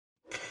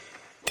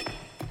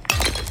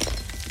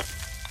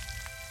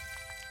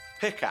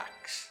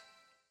Pickaxe.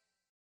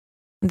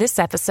 This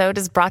episode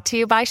is brought to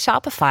you by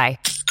Shopify.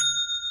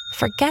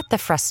 Forget the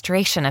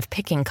frustration of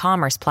picking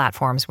commerce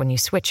platforms when you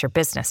switch your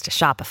business to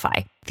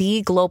Shopify,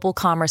 the global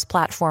commerce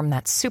platform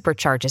that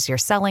supercharges your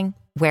selling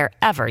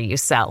wherever you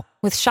sell.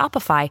 With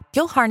Shopify,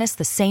 you'll harness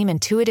the same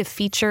intuitive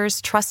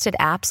features, trusted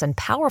apps, and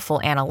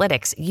powerful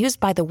analytics used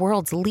by the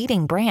world's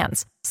leading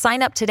brands.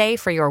 Sign up today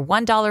for your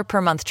 $1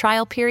 per month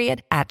trial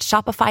period at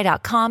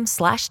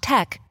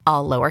shopify.com/tech,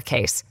 all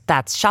lowercase.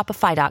 That's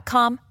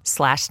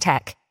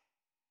shopify.com/tech.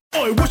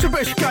 Oi, what's the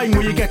best game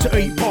where you get to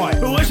eat pie?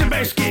 What's the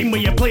best game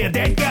where you play a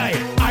dead guy?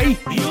 Eh?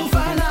 You'll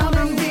find out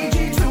on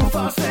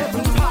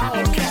VG247's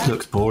podcast.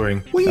 Looks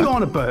boring. What are you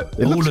on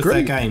about? All of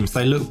their games,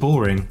 they look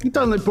boring. You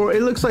don't look boring.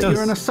 It looks like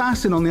you're an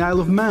assassin on the Isle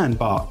of Man.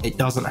 But it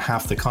doesn't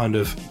have the kind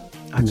of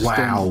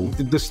wow.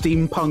 The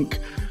steampunk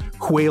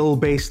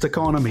whale-based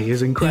economy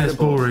is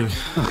incredible. Yeah,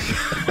 it's boring.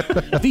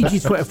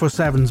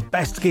 VG247's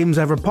Best Games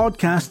Ever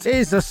podcast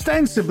is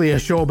ostensibly a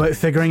show about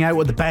figuring out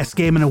what the best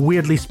game in a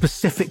weirdly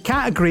specific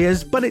category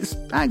is, but it's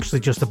actually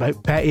just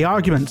about petty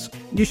arguments.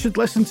 You should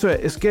listen to it.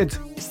 It's good.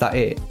 Is that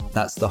it?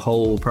 That's the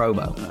whole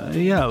promo?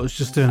 Yeah, I was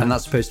just doing And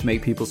that's supposed to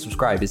make people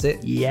subscribe, is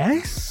it?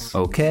 Yes.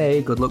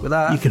 Okay, good luck with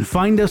that. You can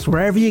find us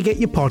wherever you get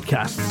your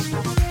podcasts.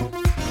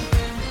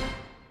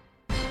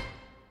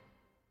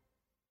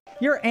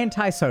 You're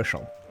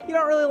antisocial. You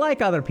don't really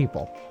like other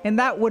people, and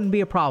that wouldn't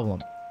be a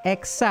problem,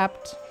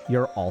 except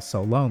you're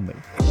also lonely.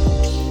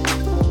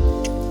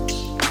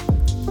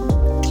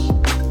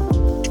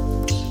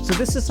 So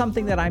this is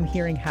something that I'm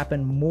hearing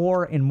happen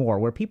more and more,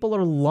 where people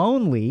are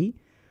lonely,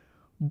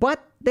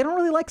 but they don't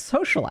really like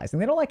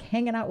socializing. They don't like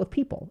hanging out with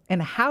people.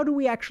 And how do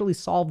we actually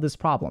solve this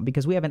problem?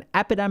 Because we have an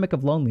epidemic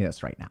of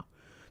loneliness right now.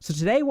 So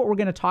today what we're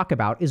going to talk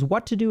about is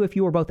what to do if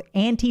you are both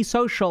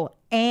antisocial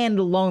and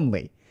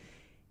lonely.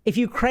 If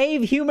you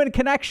crave human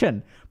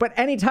connection, but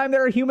anytime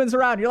there are humans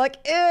around, you're like,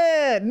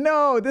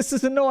 no, this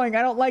is annoying.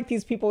 I don't like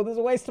these people. This is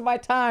a waste of my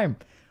time.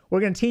 We're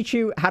going to teach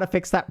you how to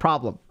fix that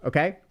problem,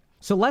 okay?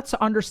 So let's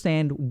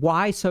understand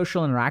why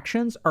social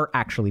interactions are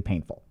actually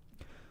painful.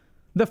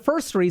 The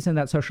first reason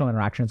that social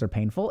interactions are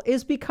painful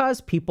is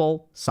because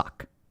people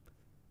suck.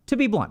 To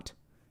be blunt,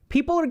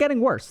 people are getting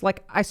worse.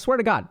 Like, I swear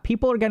to God,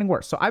 people are getting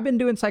worse. So I've been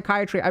doing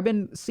psychiatry. I've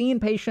been seeing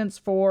patients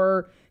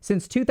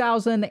since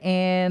 2000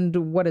 and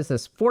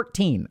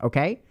 14,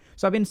 okay?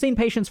 So I've been seeing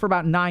patients for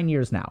about 9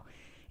 years now.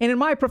 And in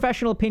my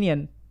professional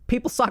opinion,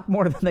 people suck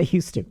more than they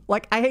used to.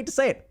 Like, I hate to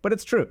say it, but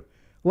it's true.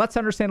 Let's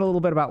understand a little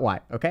bit about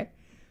why, okay?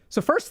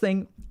 So first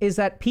thing is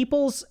that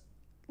people's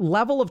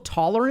level of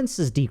tolerance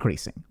is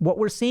decreasing. What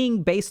we're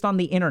seeing based on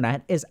the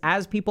internet is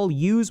as people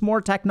use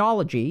more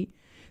technology,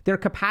 their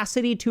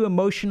capacity to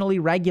emotionally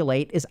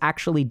regulate is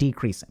actually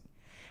decreasing.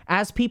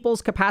 As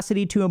people's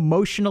capacity to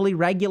emotionally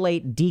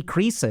regulate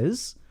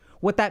decreases,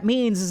 what that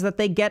means is that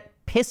they get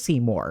pissy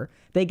more.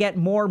 They get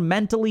more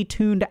mentally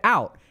tuned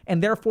out,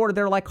 and therefore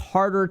they're like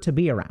harder to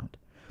be around.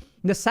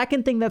 The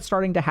second thing that's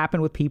starting to happen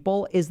with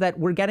people is that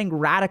we're getting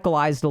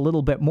radicalized a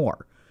little bit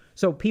more.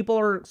 So people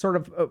are sort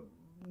of,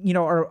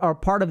 are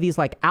part of these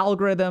like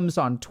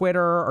algorithms on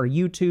Twitter or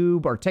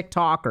YouTube or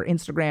TikTok or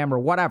Instagram or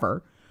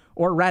whatever,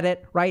 or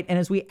Reddit, right? And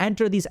as we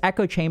enter these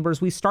echo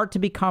chambers, we start to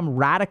become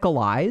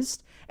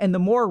radicalized. And the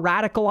more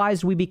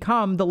radicalized we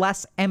become, the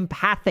less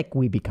empathic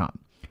we become,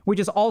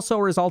 which is also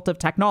a result of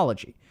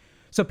technology.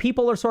 So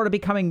people are sort of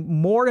becoming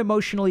more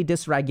emotionally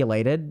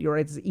dysregulated.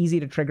 It's easy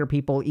to trigger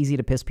people, easy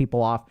to piss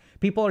people off.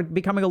 People are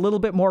becoming a little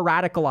bit more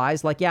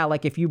radicalized.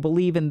 Like if you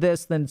believe in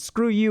this, then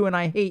screw you and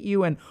I hate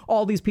you and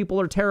all these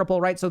people are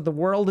terrible, right? So the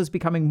world is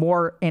becoming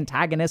more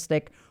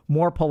antagonistic,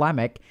 more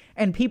polemic,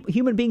 and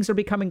human beings are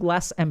becoming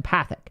less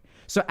empathic.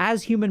 So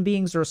as human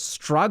beings are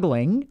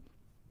struggling,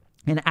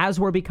 and as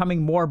we're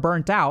becoming more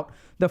burnt out,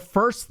 the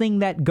first thing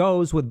that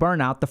goes with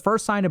burnout, the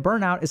first sign of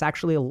burnout is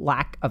actually a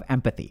lack of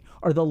empathy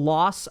or the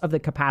loss of the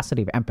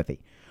capacity of empathy,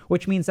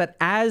 which means that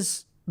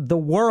as the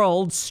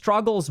world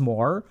struggles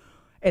more,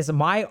 as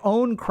my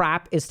own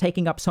crap is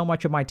taking up so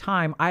much of my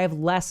time, I have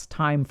less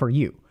time for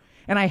you.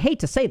 And I hate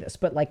to say this,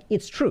 but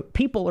it's true.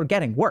 People are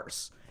getting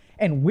worse.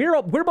 And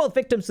we're both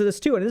victims to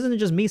this too. And it isn't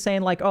just me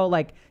saying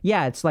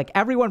it's like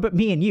everyone but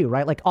me and you,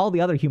 right? Like all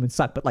the other humans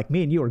suck, but like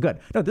me and you are good.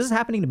 No, this is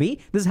happening to me.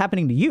 This is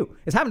happening to you.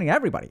 It's happening to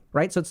everybody,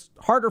 right? So it's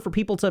harder for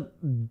people to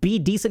be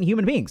decent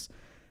human beings.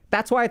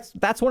 That's one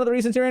of the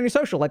reasons you're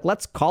antisocial. Like,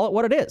 let's call it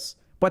what it is.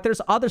 But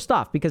there's other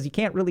stuff because you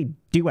can't really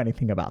do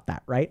anything about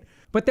that, right?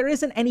 But there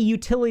isn't any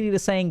utility to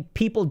saying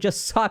people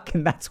just suck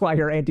and that's why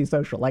you're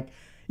antisocial. Like,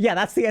 yeah,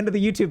 that's the end of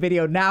the YouTube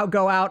video. Now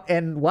go out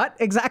and what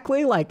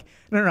exactly?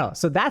 No.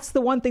 So that's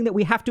the one thing that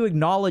we have to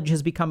acknowledge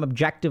has become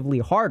objectively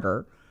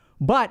harder.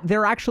 But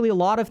there are actually a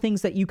lot of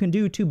things that you can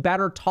do to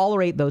better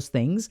tolerate those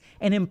things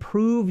and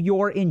improve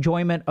your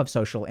enjoyment of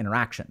social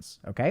interactions.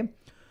 Okay,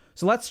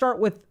 so let's start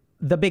with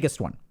the biggest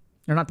one.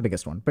 Or not the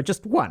biggest one, but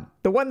just one.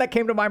 The one that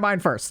came to my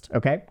mind first.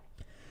 Okay.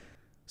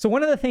 So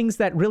one of the things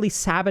that really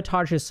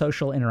sabotages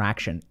social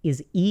interaction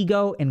is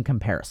ego and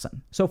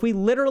comparison. So if we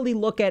literally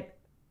look at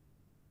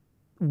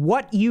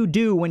what you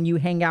do when you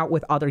hang out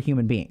with other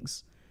human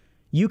beings,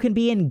 You can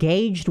be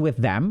engaged with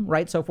them,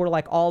 right? So if we're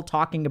like all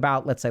talking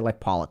about, let's say like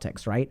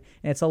politics, right?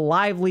 And it's a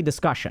lively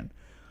discussion.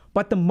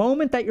 But the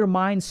moment that your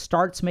mind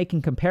starts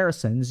making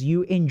comparisons,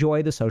 you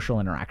enjoy the social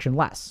interaction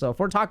less. So if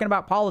we're talking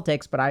about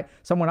politics, but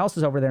someone else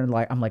is over there and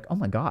I'm like, oh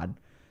my God,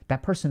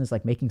 that person is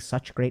like making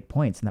such great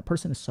points. And that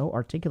person is so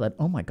articulate.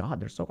 Oh my God,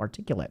 they're so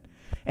articulate.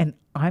 And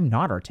I'm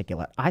not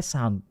articulate. I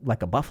sound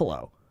like a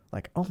buffalo.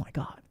 Like, oh my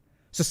God.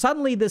 So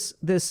suddenly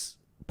this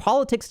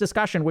politics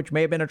discussion, which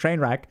may have been a train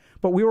wreck,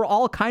 but we were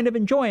all kind of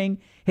enjoying,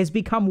 has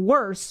become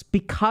worse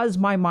because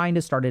my mind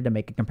has started to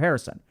make a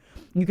comparison.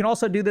 You can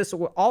also do this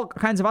with all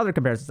kinds of other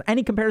comparisons.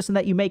 Any comparison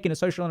that you make in a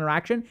social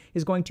interaction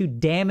is going to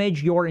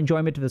damage your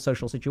enjoyment of the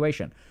social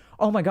situation.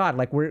 Oh my God,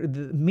 like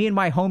me and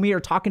my homie are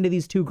talking to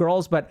these two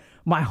girls, but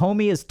my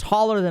homie is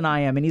taller than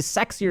I am and he's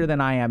sexier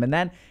than I am. And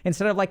then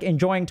instead of like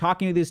enjoying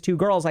talking to these two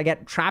girls, I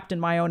get trapped in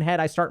my own head.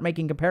 I start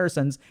making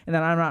comparisons and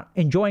then I'm not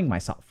enjoying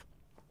myself.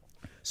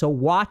 So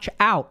watch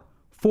out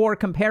for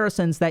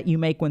comparisons that you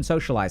make when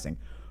socializing.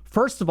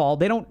 First of all,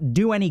 they don't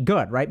do any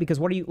good, right? Because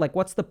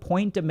what's the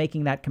point of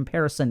making that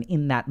comparison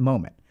in that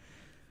moment?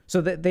 So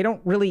that they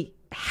don't really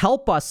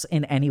help us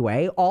in any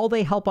way. All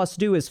they help us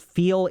do is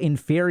feel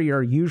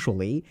inferior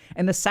usually.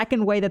 And the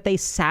second way that they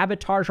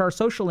sabotage our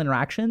social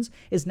interactions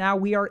is now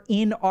we are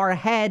in our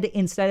head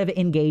instead of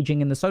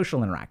engaging in the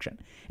social interaction.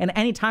 And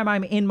anytime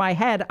I'm in my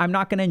head, I'm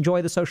not going to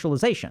enjoy the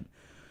socialization.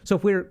 So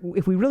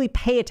if we really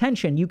pay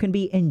attention, you can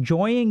be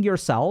enjoying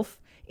yourself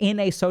in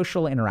a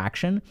social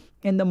interaction.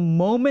 And the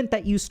moment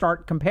that you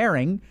start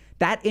comparing,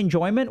 that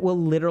enjoyment will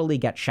literally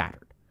get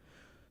shattered.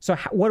 So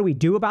what do we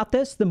do about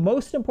this? The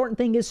most important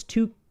thing is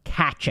to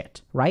catch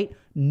it, right?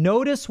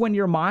 Notice when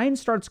your mind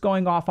starts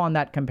going off on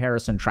that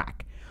comparison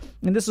track.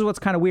 And this is what's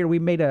kind of weird. We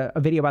made a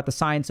video about the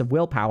science of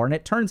willpower, and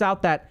it turns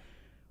out that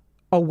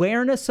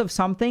awareness of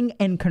something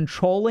and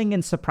controlling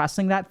and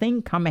suppressing that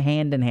thing come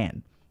hand in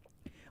hand.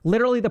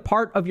 Literally, the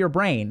part of your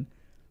brain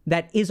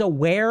that is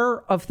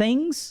aware of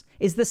things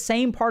is the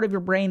same part of your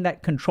brain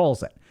that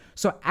controls it.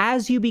 So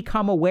as you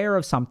become aware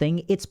of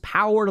something, its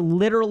power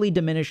literally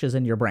diminishes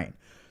in your brain.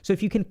 So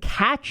if you can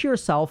catch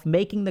yourself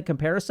making the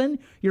comparison,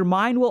 your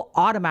mind will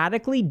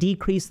automatically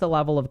decrease the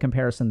level of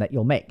comparison that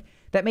you'll make.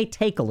 That may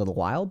take a little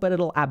while, but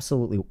it'll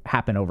absolutely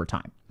happen over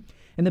time.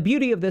 And the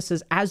beauty of this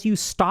is as you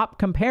stop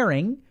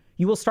comparing,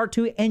 you will start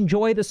to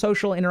enjoy the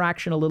social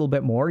interaction a little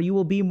bit more. You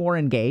will be more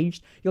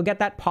engaged. You'll get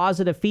that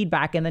positive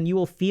feedback, and then you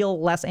will feel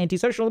less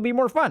antisocial and be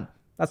more fun.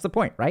 That's the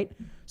point, right?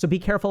 So be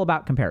careful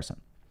about comparison.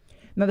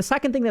 Now, the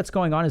second thing that's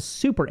going on is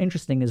super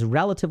interesting, is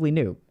relatively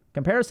new.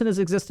 Comparison has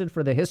existed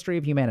for the history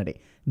of humanity.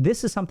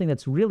 This is something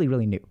that's really,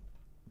 really new.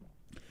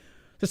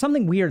 So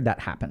something weird that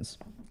happens.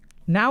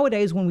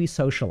 Nowadays, when we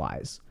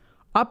socialize,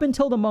 up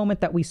until the moment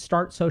that we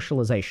start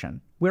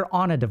socialization, we're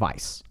on a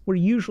device. We're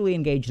usually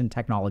engaged in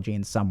technology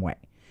in some way.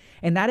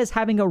 And that is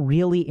having a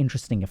really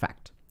interesting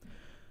effect.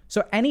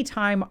 So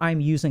anytime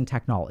I'm using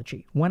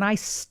technology, when I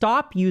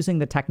stop using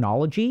the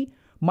technology,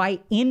 my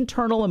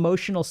internal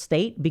emotional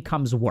state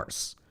becomes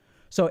worse.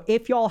 So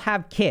if y'all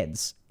have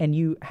kids and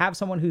you have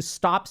someone who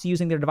stops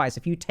using their device,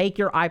 if you take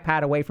your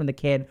iPad away from the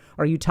kid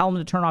or you tell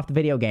them to turn off the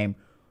video game,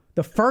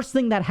 the first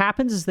thing that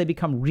happens is they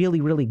become really,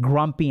 really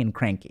grumpy and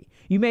cranky.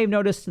 You may have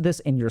noticed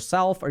this in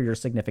yourself or your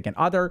significant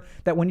other,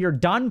 that when you're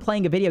done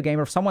playing a video game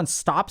or if someone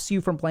stops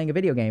you from playing a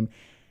video game,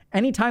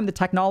 anytime the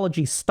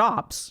technology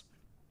stops,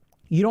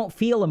 you don't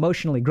feel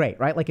emotionally great,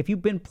 right? Like if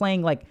you've been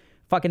playing like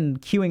fucking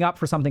queuing up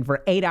for something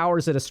for 8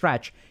 hours at a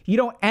stretch, you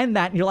don't end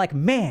that and you're like,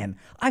 man,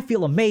 I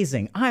feel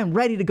amazing. I'm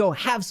ready to go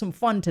have some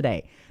fun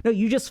today. No,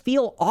 you just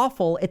feel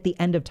awful at the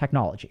end of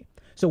technology.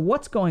 So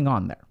what's going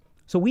on there?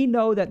 So we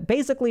know that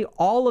basically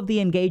all of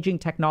the engaging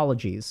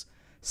technologies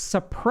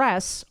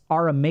suppress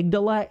our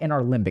amygdala and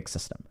our limbic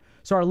system.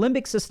 So our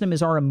limbic system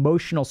is our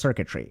emotional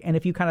circuitry. And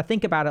if you kind of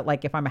think about it,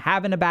 like if I'm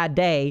having a bad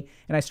day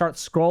and I start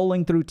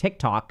scrolling through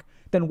TikTok,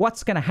 then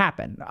what's going to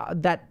happen?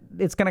 That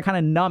it's going to kind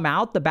of numb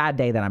out the bad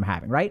day that I'm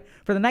having, right?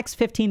 For the next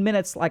 15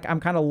 minutes, like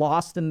I'm kind of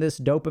lost in this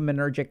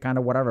dopaminergic kind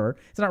of whatever.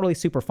 It's not really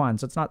super fun,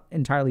 so it's not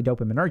entirely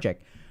dopaminergic,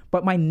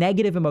 but my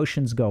negative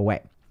emotions go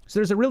away. So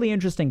there's a really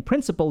interesting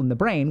principle in the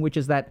brain, which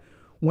is that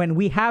when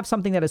we have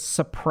something that is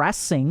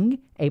suppressing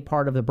a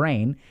part of the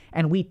brain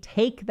and we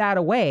take that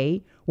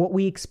away, what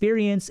we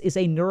experience is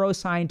a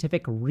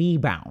neuroscientific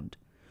rebound.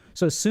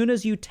 So as soon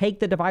as you take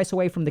the device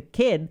away from the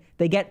kid,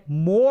 they get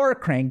more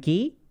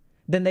cranky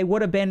than they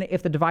would have been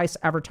if the device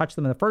ever touched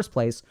them in the first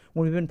place.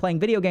 When we've been playing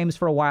video games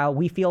for a while,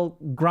 we feel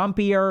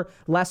grumpier,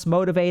 less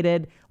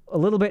motivated, a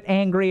little bit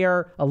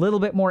angrier, a little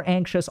bit more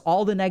anxious.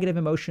 All the negative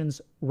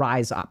emotions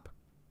rise up.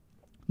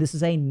 This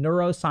is a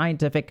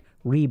neuroscientific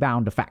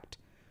rebound effect.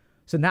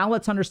 So now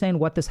let's understand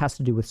what this has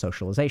to do with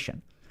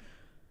socialization.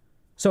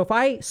 So if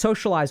I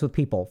socialize with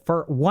people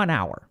for 1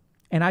 hour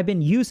and I've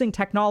been using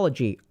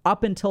technology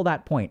up until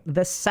that point,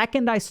 the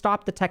second I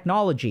stop the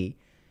technology,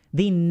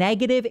 the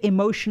negative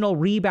emotional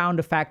rebound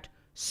effect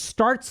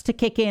starts to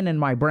kick in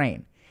my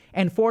brain.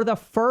 And for the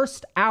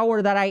first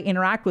hour that I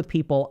interact with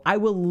people, I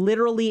will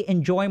literally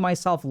enjoy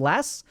myself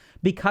less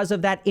because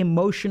of that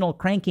emotional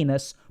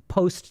crankiness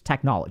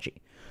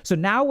post-technology. So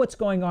now what's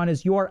going on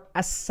is your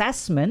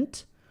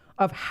assessment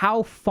of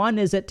how fun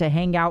is it to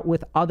hang out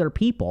with other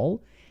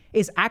people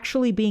is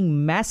actually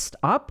being messed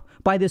up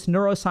by this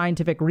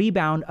neuroscientific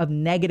rebound of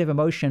negative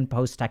emotion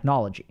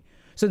post-technology.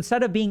 So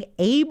instead of being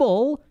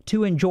able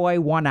to enjoy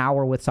 1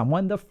 hour with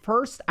someone, the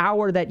first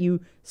hour that you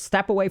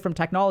step away from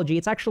technology,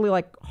 it's actually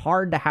like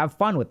hard to have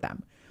fun with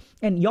them.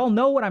 And y'all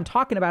know what I'm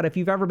talking about if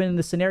you've ever been in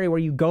the scenario where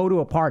you go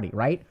to a party,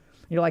 right?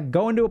 You're like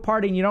going to a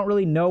party and you don't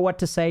really know what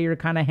to say. You're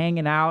kind of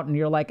hanging out and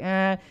you're like, you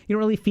don't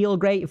really feel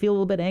great. You feel a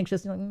little bit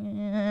anxious. You're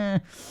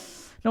like,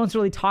 no one's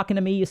really talking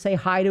to me. You say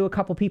hi to a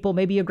couple people.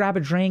 Maybe you grab a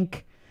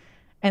drink.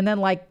 And then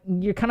like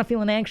you're kind of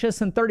feeling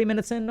anxious and 30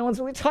 minutes in, no one's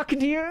really talking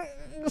to you.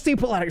 So you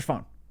pull out your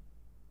phone.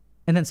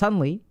 And then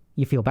suddenly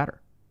you feel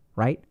better,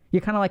 right?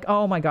 You're kind of like,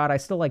 oh my God,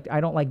 I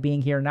don't like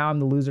being here. Now I'm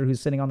the loser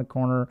who's sitting in the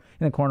corner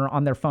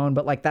on their phone.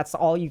 But like, that's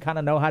all you kind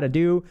of know how to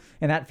do.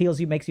 And that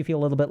makes you feel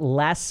a little bit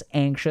less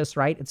anxious,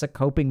 right? It's a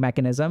coping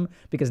mechanism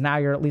because now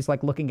you're at least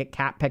like looking at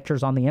cat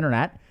pictures on the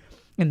internet.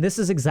 And this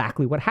is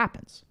exactly what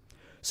happens.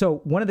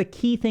 So one of the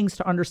key things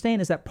to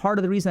understand is that part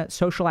of the reason that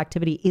social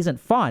activity isn't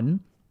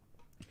fun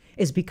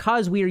is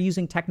because we are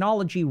using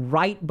technology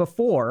right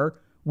before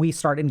we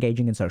start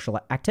engaging in social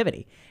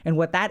activity. And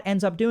what that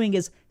ends up doing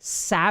is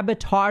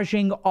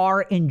sabotaging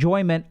our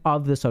enjoyment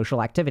of the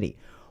social activity.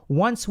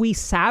 Once we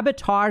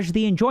sabotage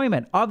the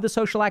enjoyment of the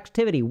social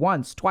activity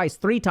once, twice,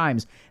 3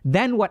 times,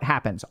 then what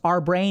happens? Our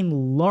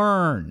brain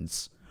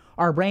learns.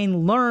 Our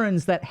brain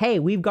learns that, hey,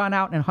 we've gone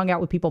out and hung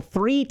out with people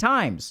 3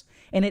 times,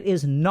 and it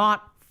is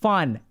not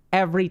fun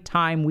every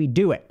time we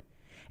do it.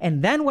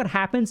 And then what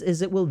happens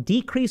is it will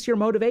decrease your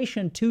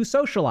motivation to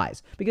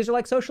socialize because you're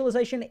like,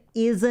 socialization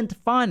isn't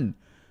fun.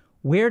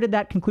 Where did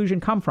that conclusion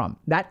come from?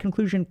 That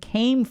conclusion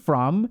came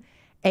from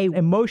a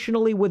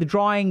emotionally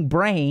withdrawing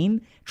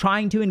brain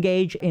trying to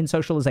engage in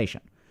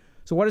socialization.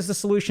 So what is the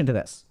solution to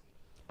this?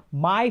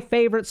 My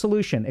favorite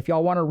solution, if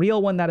y'all want a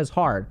real one that is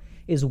hard,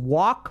 is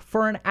walk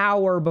for an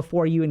hour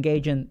before you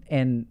engage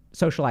in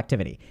social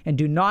activity and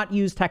do not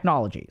use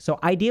technology. So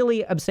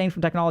ideally abstain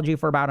from technology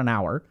for about an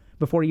hour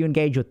before you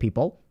engage with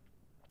people.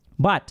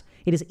 But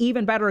it is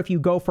even better if you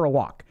go for a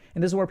walk.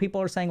 And this is where people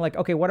are saying like,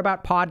 okay, what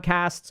about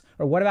podcasts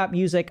or what about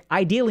music?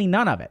 Ideally,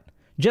 none of it.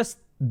 Just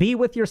be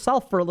with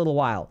yourself for a little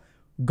while.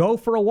 Go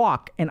for a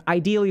walk, and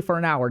ideally for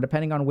an hour,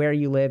 depending on where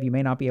you live. You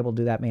may not be able to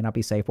do that, may not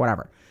be safe,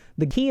 whatever.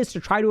 The key is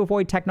to try to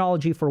avoid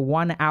technology for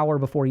 1 hour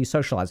before you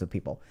socialize with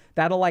people.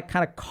 That'll like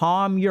kind of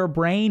calm your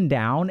brain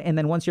down. And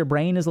then once your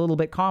brain is a little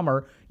bit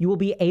calmer, you will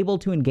be able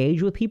to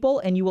engage with people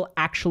and you will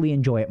actually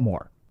enjoy it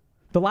more.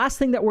 The last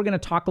thing that we're going to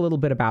talk a little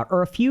bit about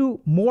are a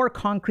few more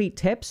concrete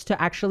tips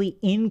to actually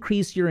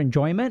increase your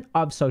enjoyment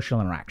of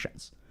social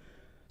interactions.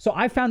 So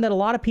I found that a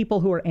lot of people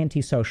who are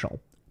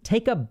antisocial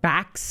take a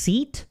back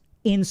seat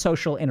in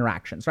social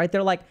interactions, right?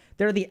 They're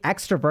the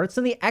extroverts,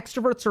 and the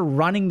extroverts are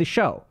running the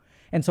show.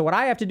 And so what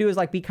I have to do is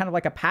like be kind of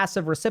like a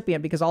passive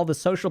recipient because all the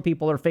social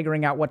people are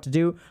figuring out what to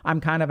do.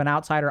 I'm kind of an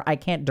outsider. I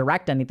can't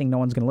direct anything. No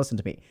one's going to listen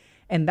to me.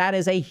 And that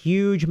is a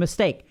huge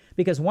mistake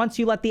because once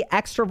you let the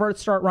extroverts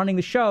start running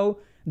the show,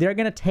 they're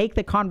going to take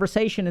the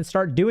conversation and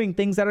start doing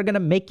things that are going to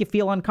make you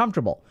feel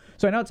uncomfortable.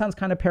 So I know it sounds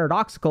kind of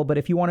paradoxical, but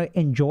if you want to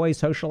enjoy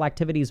social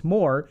activities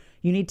more,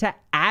 you need to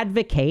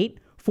advocate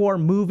for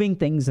moving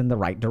things in the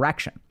right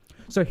direction.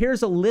 So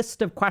here's a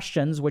list of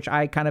questions which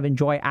I kind of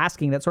enjoy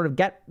asking that sort of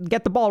get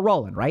the ball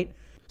rolling, right?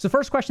 So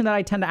first question that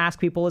I tend to ask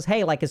people is,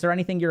 hey, like, is there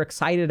anything you're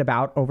excited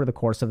about over the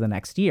course of the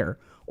next year?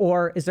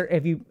 Or is there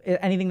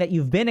anything that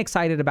you've been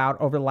excited about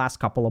over the last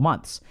couple of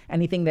months?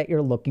 Anything that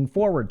you're looking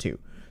forward to?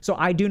 So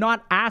I do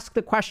not ask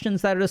the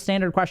questions that are the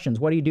standard questions.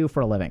 What do you do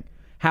for a living?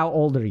 How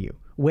old are you?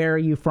 Where are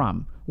you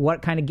from?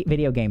 What kind of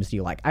video games do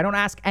you like? I don't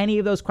ask any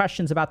of those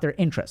questions about their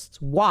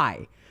interests.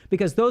 Why?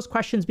 Because those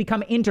questions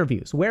become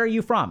interviews. Where are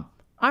you from?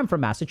 I'm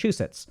from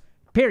Massachusetts,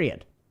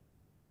 period.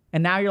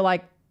 And now you're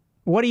like,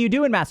 what do you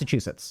do in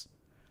Massachusetts?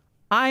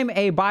 I'm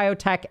a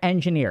biotech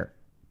engineer,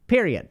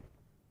 period.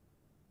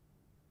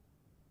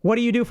 What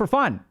do you do for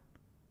fun?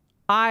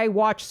 I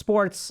watch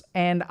sports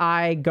and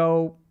I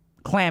go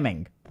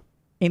clamming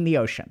in the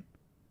ocean.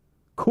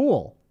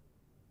 Cool,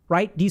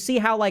 right? Do you see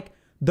how like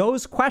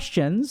those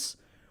questions,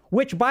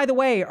 which by the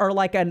way are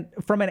like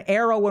from an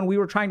era when we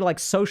were trying to like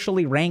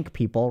socially rank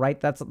people, right?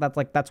 That's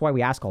why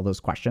we ask all those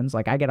questions.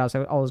 Like I get asked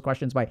all those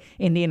questions by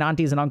Indian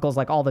aunties and uncles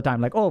like all the time.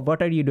 Like, oh,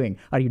 what are you doing?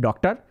 Are you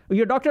doctor?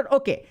 You're a doctor?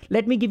 Okay,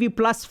 let me give you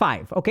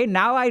 +5. Okay,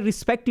 now I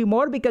respect you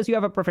more because you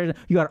have a profession.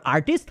 You are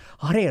artist?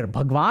 Hare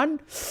Bhagwan.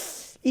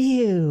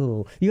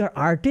 Ew, you're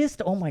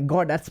artist? Oh my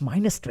God, that's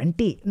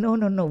 -20.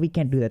 No, we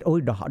can't do that. Oh,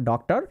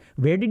 doctor,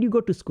 where did you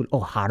go to school? Oh,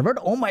 Harvard?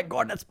 Oh my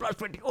God, that's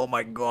 +20. Oh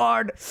my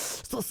God,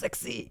 so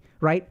sexy,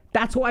 right?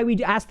 That's why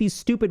we ask these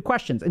stupid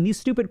questions. And these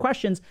stupid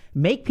questions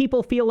make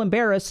people feel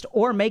embarrassed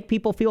or make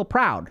people feel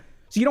proud.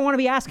 So you don't want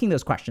to be asking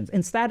those questions.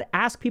 Instead,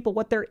 ask people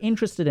what they're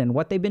interested in,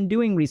 what they've been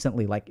doing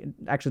recently. Like,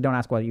 actually, don't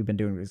ask what you've been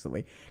doing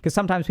recently. Because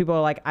sometimes people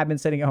are like, I've been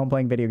sitting at home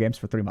playing video games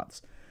for 3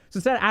 months. So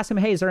instead, ask them,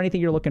 hey, is there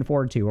anything you're looking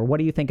forward to? Or what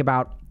do you think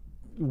about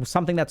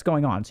something that's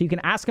going on? So you can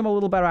ask them a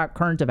little bit about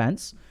current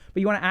events,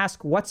 but you want to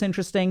ask what's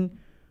interesting,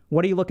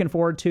 What are you looking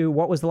forward to?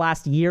 What was the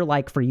last year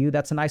like for you?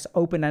 That's a nice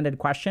open-ended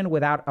question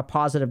without a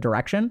positive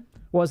direction.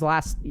 What was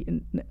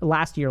the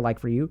last year like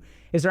for you?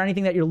 Is there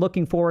anything that you're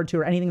looking forward to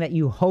or anything that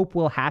you hope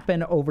will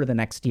happen over the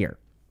next year?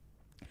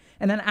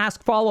 And then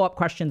ask follow-up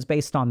questions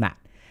based on that.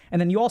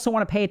 And then you also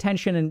want to pay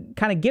attention and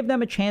kind of give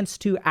them a chance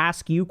to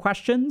ask you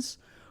questions.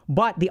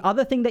 But the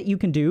other thing that you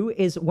can do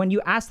is when you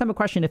ask them a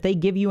question, if they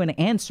give you an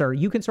answer,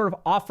 you can sort of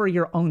offer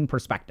your own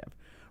perspective,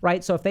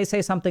 right? So if they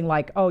say something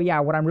like, oh yeah,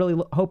 what I'm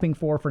really hoping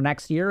for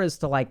next year is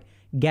to like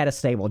get a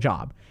stable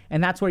job.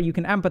 And that's where you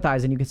can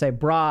empathize and you can say,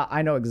 brah,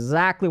 I know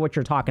exactly what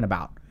you're talking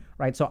about,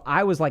 right? So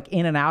I was like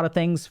in and out of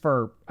things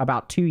for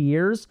about 2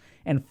 years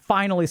and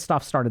finally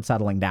stuff started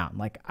settling down.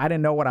 Like I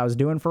didn't know what I was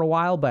doing for a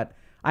while, but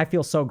I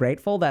feel so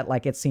grateful that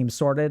like it seems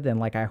sorted and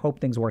like I hope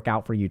things work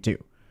out for you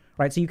too,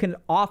 right? So you can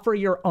offer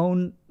your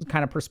own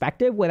kind of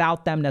perspective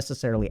without them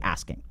necessarily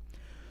asking.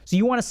 So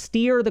you want to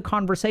steer the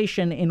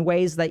conversation in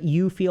ways that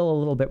you feel a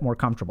little bit more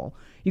comfortable.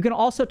 You can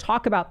also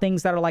talk about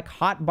things that are like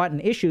hot button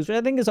issues, which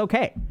I think is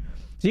okay.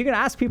 So you can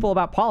ask people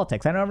about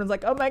politics. I know everyone's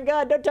like, oh my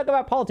God, don't talk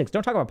about politics.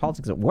 Don't talk about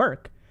politics at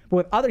work. But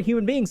with other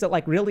human beings that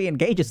like really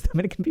engages them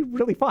and it can be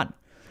really fun.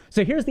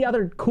 So here's the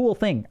other cool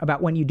thing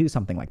about when you do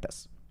something like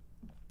this.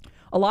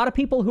 A lot of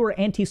people who are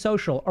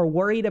antisocial are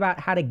worried about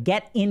how to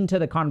get into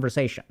the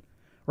conversation,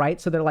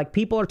 right? So they're like,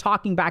 people are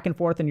talking back and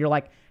forth and you're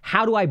like,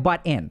 how do I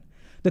butt in?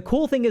 The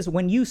cool thing is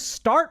when you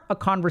start a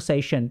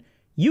conversation,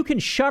 you can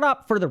shut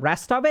up for the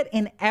rest of it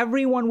and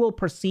everyone will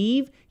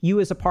perceive you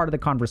as a part of the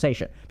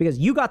conversation because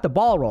you got the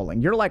ball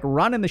rolling. You're like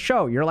running the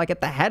show. You're like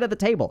at the head of the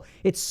table.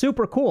 It's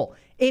super cool.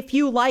 If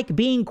you like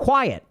being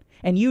quiet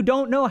and you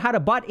don't know how to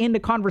butt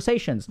into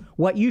conversations,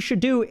 what you should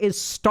do is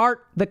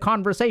start the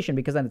conversation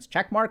because then it's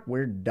check mark.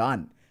 We're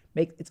done.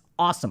 It's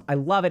awesome. I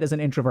love it as an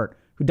introvert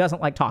who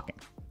doesn't like talking.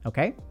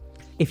 Okay.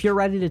 If you're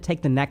ready to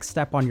take the next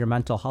step on your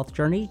mental health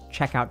journey,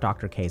 check out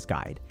Dr. K's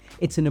Guide.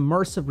 It's an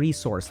immersive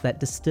resource that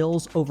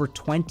distills over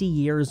 20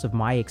 years of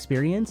my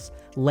experience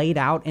laid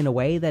out in a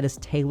way that is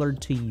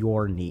tailored to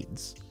your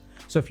needs.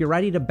 So if you're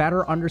ready to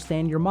better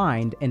understand your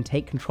mind and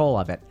take control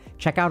of it,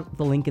 check out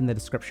the link in the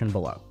description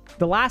below.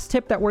 The last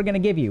tip that we're going to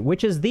give you,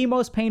 which is the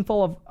most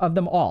painful of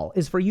them all,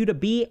 is for you to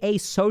be a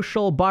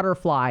social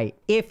butterfly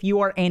if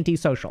you are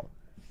antisocial.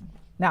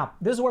 Now,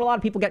 this is where a lot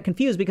of people get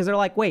confused because they're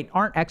like, wait,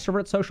 aren't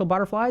extroverts social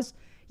butterflies?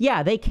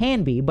 Yeah, they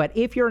can be, but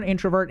if you're an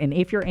introvert and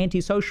if you're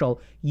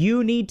antisocial,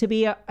 you need to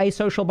be a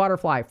social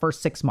butterfly for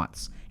 6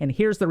 months. And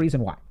here's the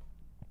reason why.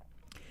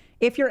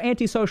 If you're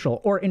antisocial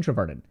or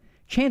introverted,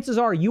 chances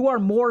are you are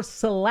more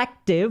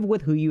selective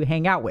with who you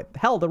hang out with.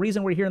 Hell, the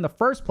reason we're here in the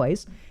first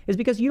place is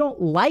because you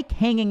don't like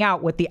hanging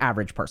out with the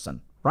average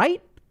person,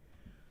 right?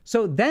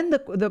 So then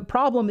the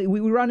problem, we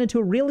run into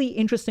a really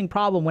interesting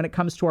problem when it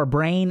comes to our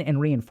brain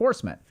and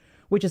reinforcement,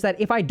 which is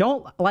that if I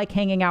don't like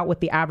hanging out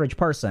with the average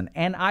person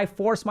and I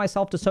force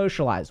myself to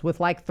socialize with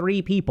like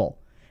 3 people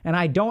and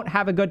I don't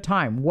have a good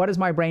time, what is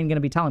my brain going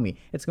to be telling me?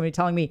 It's going to be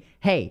telling me,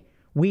 hey,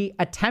 we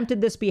attempted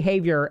this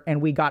behavior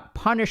and we got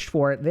punished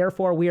for it.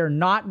 Therefore, we are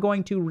not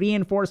going to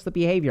reinforce the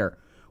behavior.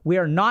 We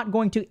are not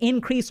going to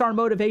increase our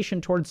motivation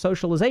towards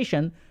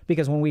socialization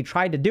because when we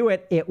tried to do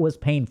it, it was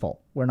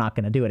painful. We're not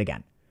going to do it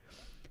again.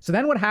 So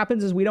then what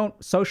happens is we don't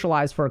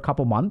socialize for a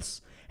couple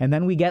months and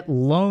then we get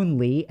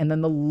lonely and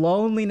then the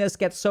loneliness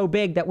gets so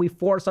big that we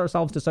force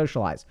ourselves to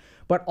socialize.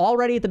 But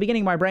already at the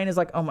beginning, my brain is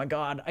like, oh my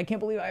God, I can't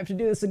believe I have to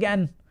do this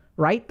again,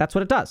 right? That's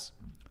what it does.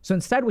 So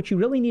instead, what you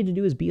really need to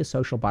do is be a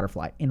social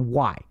butterfly. And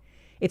why?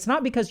 It's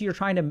not because you're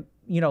trying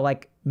to,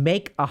 like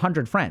make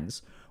 100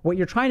 friends. What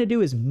you're trying to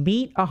do is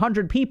meet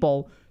 100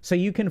 people so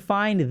you can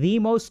find the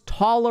most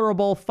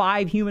tolerable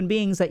 5 human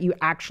beings that you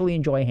actually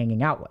enjoy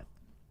hanging out with.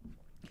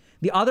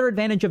 The other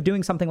advantage of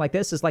doing something like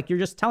this is like you're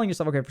just telling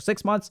yourself, okay, for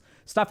 6 months,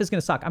 stuff is going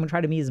to suck. I'm going to try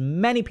to meet as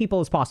many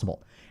people as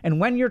possible. And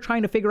when you're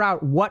trying to figure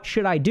out what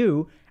should I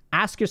do,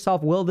 ask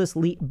yourself, will this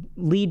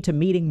lead to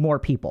meeting more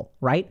people,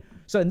 right?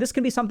 So and this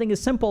can be something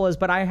as simple as,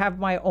 but I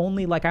have I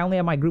only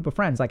have my group of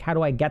friends. Like, how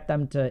do I get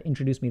them to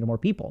introduce me to more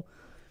people?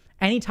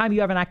 Anytime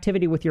you have an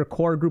activity with your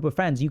core group of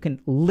friends, you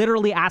can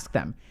literally ask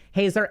them,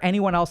 hey, is there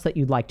anyone else that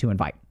you'd like to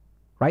invite,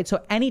 right?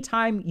 So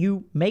anytime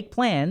you make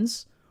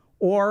plans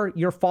or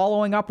you're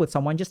following up with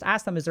someone, just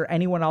ask them, is there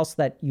anyone else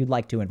that you'd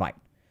like to invite?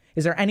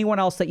 Is there anyone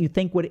else that you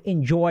think would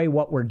enjoy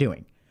what we're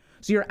doing?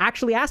 So you're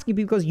actually asking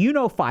because you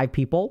know 5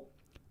 people.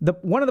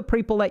 One of the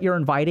people that you're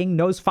inviting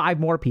knows 5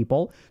 more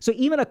people. So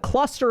even a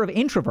cluster of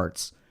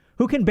introverts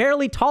who can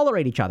barely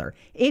tolerate each other,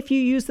 if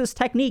you use this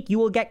technique, you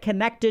will get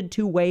connected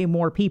to way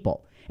more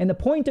people. And the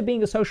point of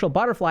being a social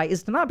butterfly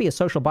is to not be a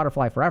social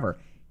butterfly forever.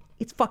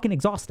 It's fucking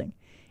exhausting.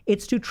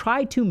 It's to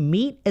try to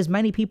meet as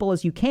many people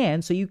as you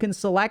can so you can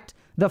select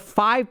the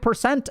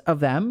 5%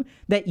 of them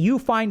that you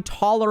find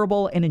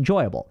tolerable and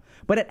enjoyable.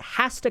 But it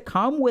has to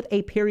come with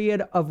a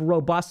period of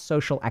robust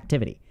social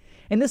activity.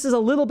 And this is a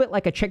little bit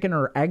like a chicken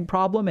or egg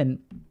problem. And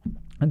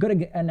a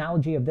good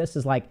analogy of this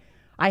is like,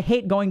 I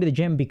hate going to the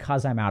gym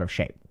because I'm out of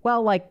shape.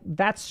 Well, like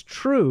that's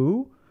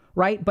true,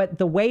 right? But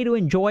the way to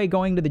enjoy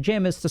going to the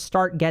gym is to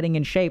start getting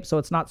in shape so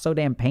it's not so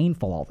damn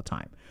painful all the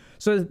time.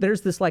 So there's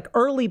this like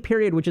early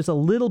period, which is a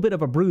little bit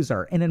of a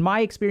bruiser. And in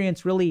my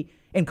experience, really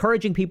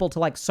encouraging people to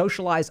like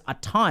socialize a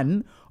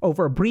ton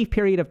over a brief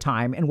period of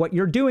time. And what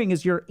you're doing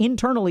is you're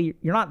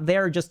not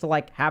there just to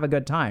like have a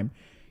good time.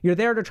 You're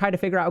there to try to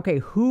figure out, okay,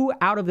 who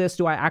out of this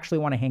do I actually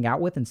want to hang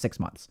out with in 6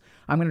 months?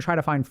 I'm going to try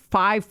to find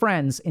 5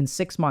 friends in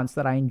 6 months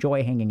that I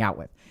enjoy hanging out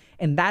with.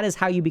 And that is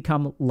how you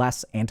become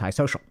less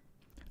antisocial.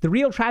 The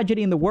real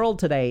tragedy in the world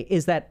today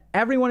is that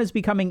everyone is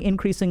becoming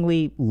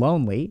increasingly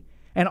lonely,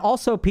 and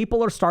also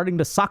people are starting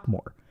to suck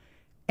more.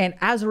 And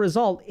as a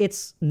result,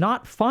 it's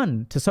not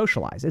fun to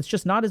socialize. It's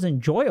just not as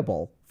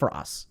enjoyable for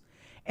us.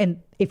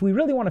 And if we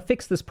really want to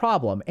fix this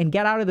problem and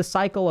get out of the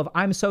cycle of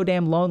I'm so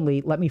damn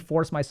lonely, let me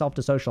force myself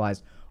to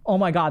socialize. Oh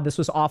my God, this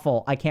was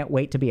awful. I can't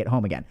wait to be at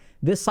home again.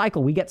 This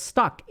cycle, we get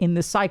stuck in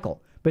this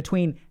cycle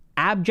between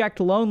abject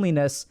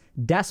loneliness,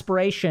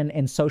 desperation,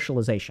 and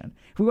socialization.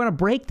 If we want to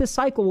break this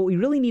cycle, what we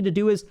really need to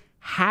do is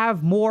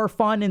have more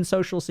fun in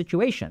social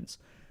situations.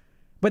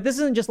 But this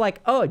isn't just like,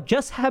 oh,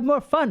 just have more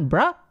fun,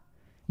 bruh.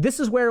 This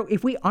is where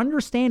if we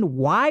understand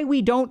why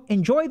we don't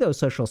enjoy those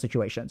social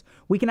situations,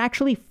 we can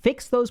actually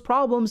fix those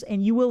problems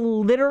and you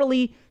will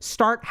literally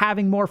start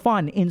having more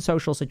fun in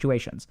social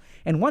situations.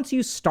 And once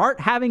you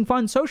start having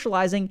fun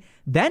socializing,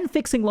 then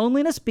fixing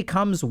loneliness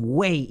becomes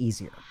way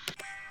easier.